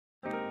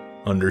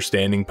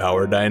Understanding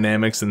power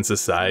dynamics in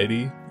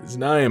society is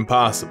nigh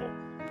impossible,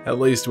 at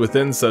least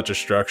within such a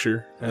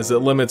structure, as it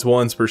limits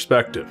one's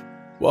perspective.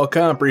 While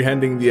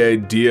comprehending the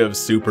idea of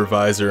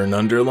supervisor and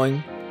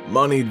underling,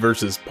 moneyed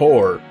versus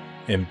poor,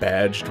 and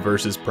badged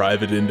versus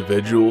private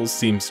individuals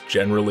seems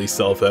generally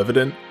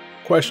self-evident,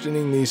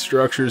 questioning these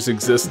structures'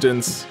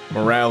 existence,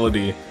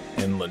 morality,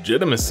 and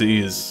legitimacy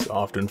is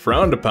often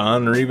frowned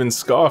upon or even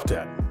scoffed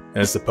at,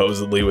 as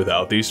supposedly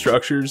without these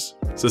structures,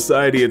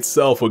 society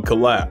itself would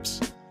collapse.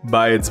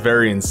 By its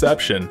very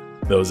inception,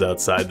 those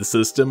outside the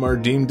system are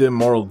deemed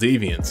immoral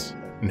deviants,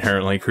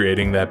 inherently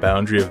creating that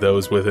boundary of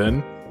those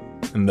within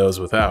and those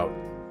without.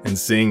 And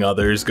seeing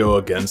others go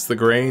against the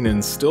grain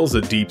instills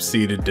a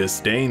deep-seated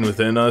disdain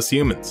within us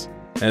humans,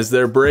 as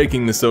they're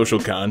breaking the social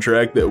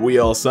contract that we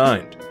all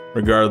signed,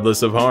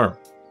 regardless of harm.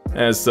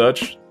 As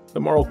such, the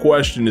moral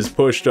question is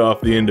pushed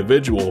off the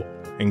individual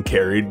and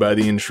carried by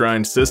the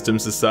enshrined system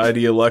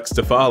society elects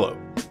to follow,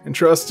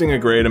 entrusting a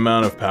great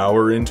amount of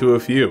power into a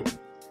few.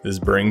 This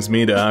brings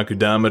me to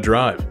Akudama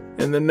Drive,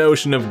 and the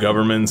notion of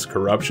government's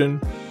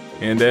corruption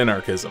and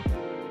anarchism.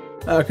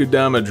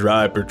 Akudama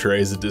Drive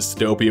portrays a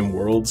dystopian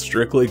world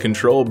strictly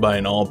controlled by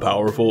an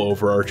all-powerful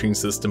overarching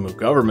system of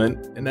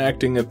government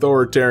enacting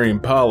authoritarian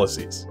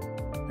policies.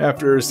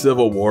 After a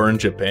civil war in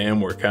Japan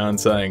where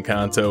Kansai and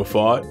Kanto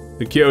fought,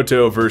 the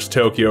Kyoto versus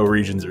Tokyo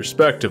regions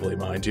respectively,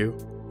 mind you,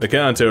 the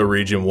Kanto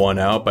region won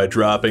out by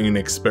dropping an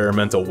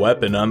experimental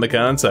weapon on the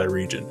Kansai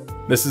region.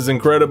 This is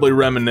incredibly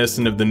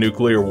reminiscent of the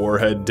nuclear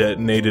warhead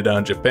detonated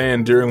on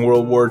Japan during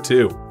World War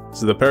II,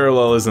 so the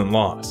parallel isn't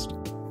lost.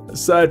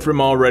 Aside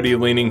from already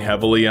leaning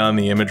heavily on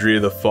the imagery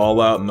of the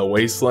fallout in the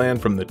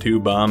wasteland from the 2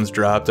 bombs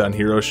dropped on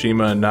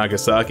Hiroshima and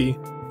Nagasaki,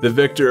 the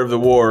victor of the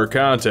war,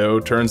 Kanto,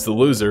 turns the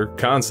loser,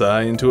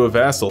 Kansai, into a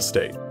vassal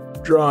state,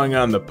 drawing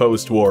on the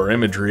post-war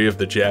imagery of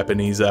the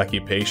Japanese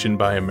occupation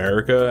by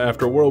America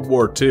after World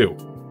War II,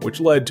 which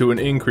led to an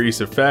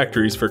increase of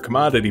factories for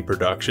commodity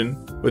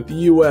production, with the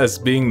US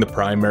being the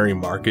primary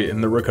market in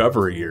the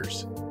recovery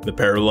years. The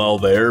parallel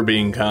there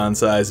being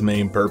Kansai's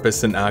main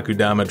purpose in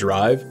Akudama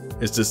Drive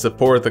is to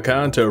support the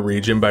Kanto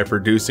region by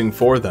producing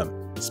for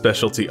them.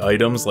 Specialty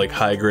items like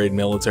high-grade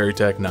military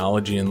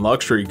technology and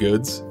luxury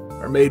goods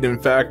are made in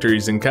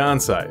factories in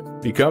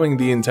Kansai, becoming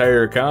the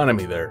entire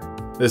economy there.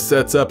 This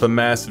sets up a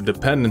massive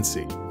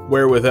dependency,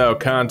 where without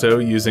Kanto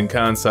using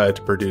Kansai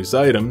to produce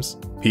items,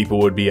 people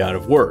would be out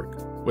of work,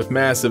 with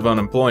massive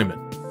unemployment.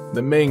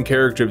 The main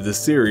character of the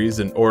series,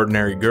 an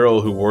ordinary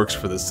girl who works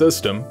for the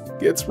system,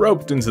 gets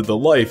roped into the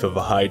life of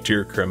a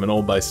high-tier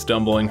criminal by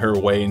stumbling her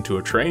way into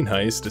a train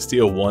heist to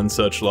steal one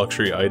such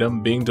luxury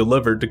item being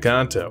delivered to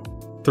Kanto.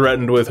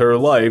 Threatened with her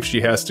life, she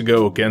has to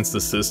go against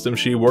the system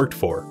she worked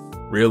for,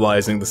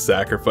 realizing the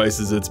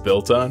sacrifices it's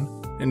built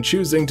on, and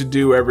choosing to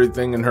do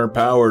everything in her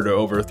power to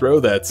overthrow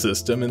that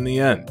system in the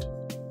end.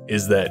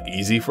 Is that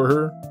easy for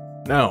her?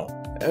 No,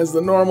 as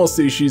the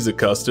normalcy she's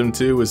accustomed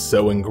to is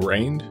so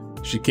ingrained,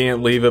 she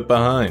can't leave it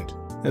behind,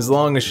 as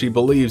long as she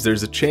believes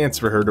there's a chance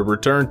for her to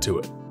return to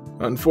it.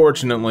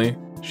 Unfortunately,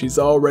 she's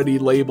already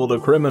labeled a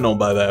criminal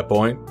by that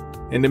point,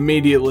 and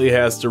immediately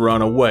has to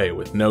run away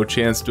with no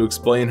chance to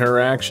explain her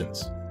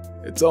actions.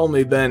 It's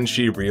only then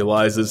she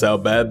realizes how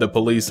bad the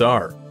police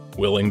are,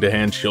 willing to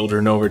hand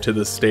children over to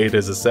the state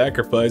as a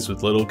sacrifice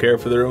with little care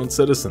for their own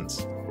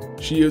citizens.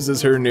 She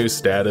uses her new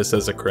status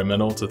as a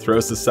criminal to throw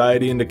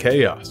society into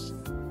chaos,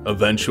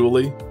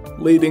 eventually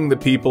leading the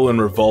people in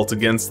revolt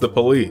against the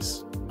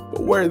police.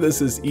 But where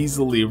this is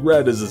easily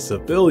read as a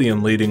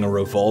civilian leading a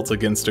revolt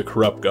against a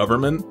corrupt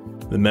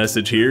government, the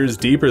message here is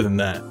deeper than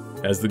that,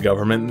 as the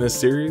government in this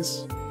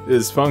series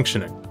is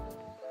functioning.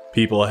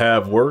 People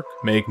have work,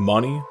 make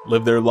money,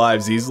 live their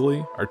lives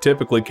easily, are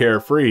typically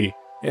carefree,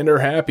 and are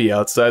happy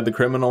outside the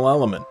criminal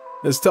element.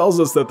 This tells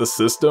us that the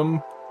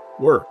system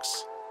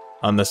works.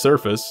 On the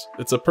surface,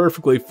 it's a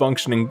perfectly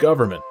functioning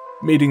government,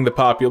 meeting the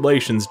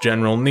population's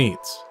general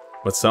needs.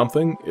 But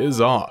something is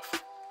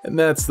off. And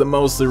that's the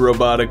mostly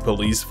robotic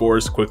police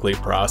force quickly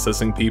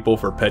processing people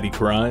for petty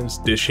crimes,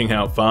 dishing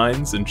out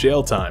fines, and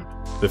jail time.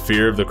 The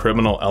fear of the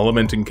criminal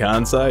element in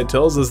Kansai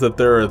tells us that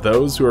there are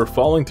those who are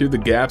falling through the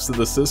gaps of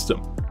the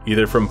system,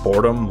 either from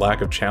boredom,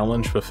 lack of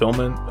challenge,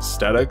 fulfillment,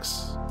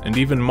 aesthetics, and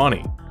even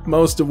money,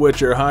 most of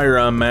which are higher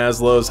on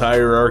Maslow's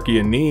hierarchy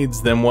of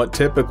needs than what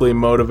typically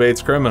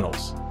motivates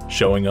criminals,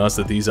 showing us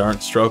that these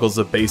aren't struggles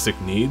of basic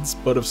needs,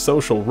 but of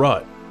social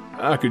rut.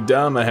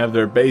 Akudama have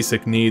their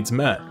basic needs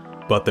met,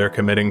 but they're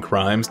committing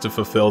crimes to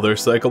fulfill their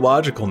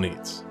psychological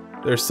needs,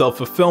 their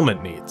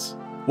self-fulfillment needs.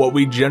 What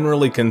we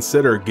generally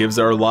consider gives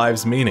our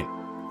lives meaning.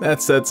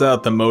 That sets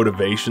out the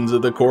motivations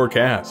of the core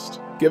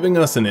cast, giving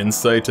us an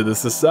insight to the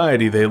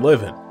society they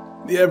live in.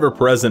 The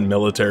ever-present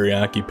military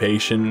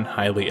occupation,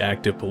 highly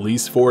active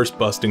police force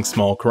busting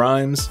small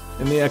crimes,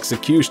 and the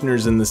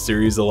executioners in the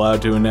series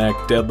allowed to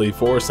enact deadly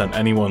force on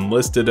anyone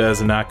listed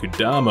as an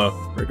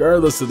Akudama,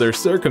 regardless of their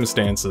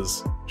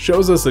circumstances,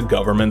 shows us a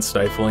government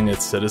stifling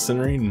its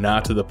citizenry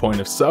not to the point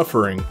of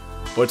suffering,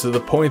 but to the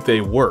point they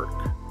work,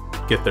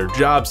 get their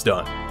jobs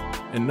done,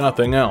 and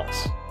nothing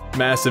else.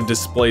 Massive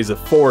displays of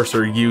force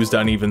are used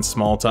on even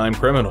small-time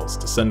criminals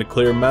to send a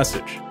clear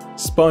message,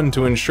 spun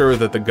to ensure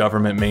that the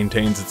government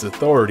maintains its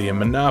authority and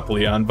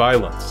monopoly on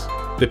violence.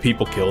 The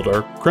people killed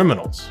are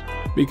criminals,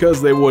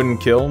 because they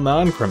wouldn't kill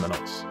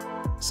non-criminals.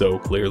 So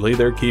clearly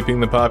they're keeping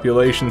the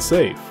population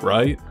safe,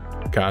 right?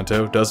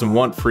 Kanto doesn't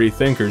want free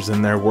thinkers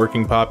in their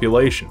working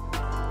population.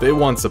 They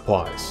want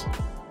supplies.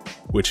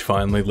 Which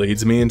finally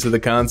leads me into the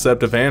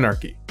concept of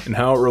anarchy and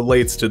how it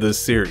relates to this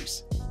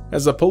series.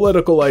 As a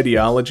political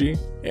ideology,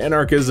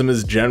 anarchism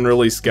is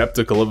generally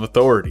skeptical of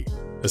authority,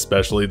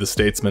 especially the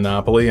state's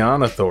monopoly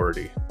on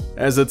authority,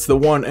 as it's the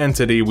one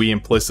entity we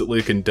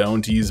implicitly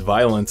condone to use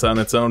violence on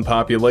its own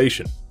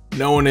population.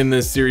 No one in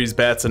this series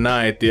bats an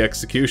eye at the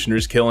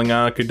executioners killing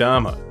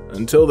Akudama,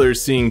 until they're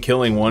seen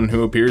killing one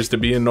who appears to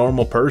be a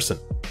normal person.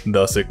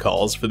 Thus it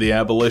calls for the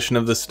abolition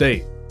of the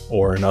state,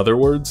 or in other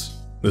words,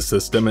 the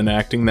system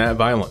enacting that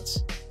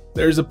violence.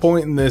 There's a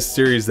point in this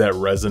series that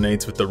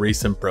resonates with the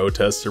recent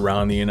protests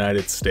around the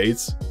United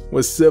States,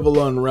 with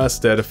civil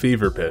unrest at a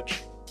fever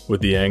pitch,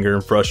 with the anger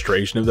and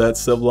frustration of that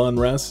civil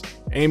unrest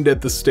aimed at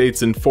the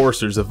state's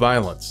enforcers of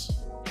violence,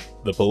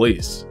 the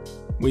police.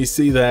 We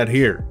see that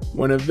here,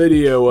 when a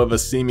video of a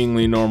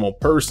seemingly normal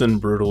person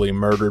brutally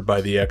murdered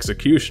by the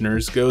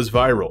executioners goes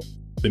viral.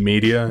 The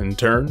media, in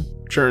turn,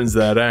 churns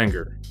that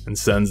anger and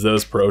sends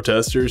those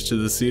protesters to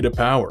the seat of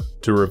power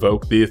to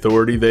revoke the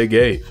authority they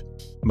gave,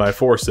 by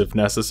force if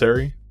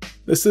necessary.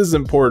 This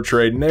isn't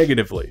portrayed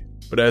negatively,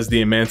 but as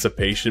the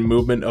emancipation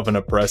movement of an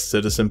oppressed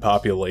citizen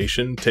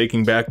population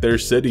taking back their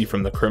city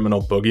from the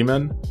criminal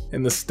boogeymen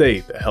in the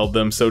state that held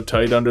them so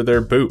tight under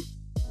their boot.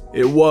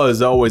 It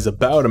was always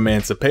about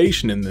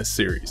emancipation in this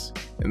series,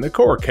 and the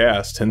core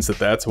cast hints that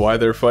that's why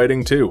they're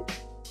fighting too.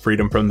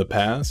 Freedom from the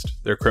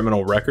past, their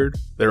criminal record,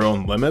 their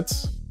own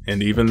limits,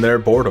 and even their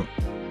boredom.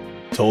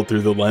 Told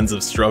through the lens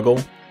of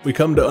struggle, we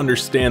come to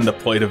understand the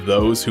plight of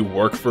those who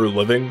work for a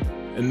living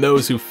and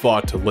those who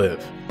fought to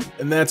live.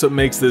 And that's what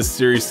makes this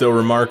series so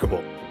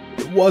remarkable.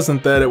 It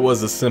wasn't that it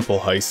was a simple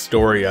heist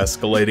story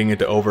escalating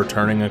into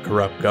overturning a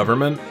corrupt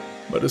government,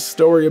 but a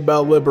story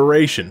about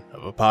liberation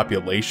of a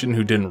population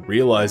who didn't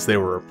realize they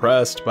were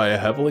oppressed by a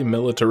heavily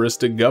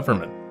militaristic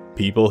government.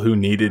 People who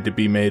needed to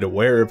be made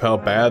aware of how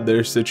bad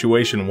their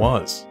situation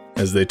was,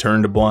 as they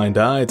turned a blind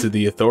eye to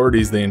the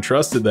authorities they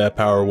entrusted that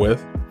power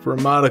with for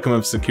a modicum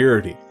of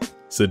security,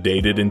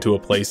 sedated into a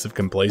place of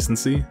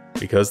complacency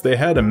because they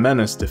had a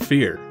menace to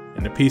fear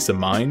and a peace of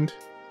mind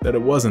that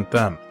it wasn't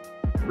them.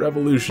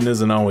 Revolution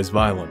isn't always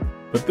violent,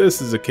 but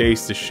this is a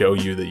case to show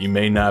you that you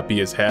may not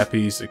be as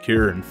happy,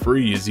 secure, and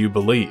free as you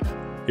believe.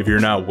 If you're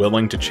not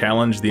willing to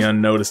challenge the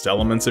unnoticed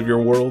elements of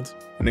your world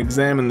and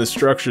examine the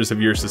structures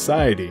of your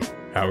society,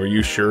 how are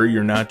you sure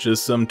you're not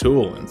just some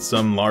tool in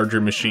some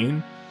larger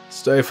machine,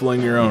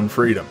 stifling your own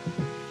freedom?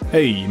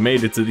 Hey, you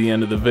made it to the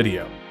end of the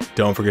video.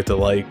 Don't forget to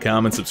like,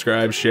 comment,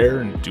 subscribe, share,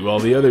 and do all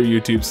the other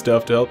YouTube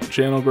stuff to help the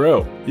channel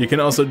grow. You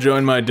can also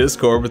join my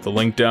Discord with the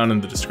link down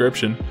in the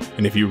description,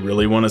 and if you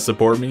really want to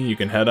support me, you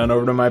can head on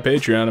over to my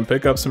Patreon and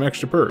pick up some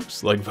extra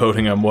perks, like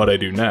voting on what I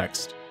do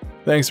next.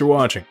 Thanks for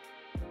watching.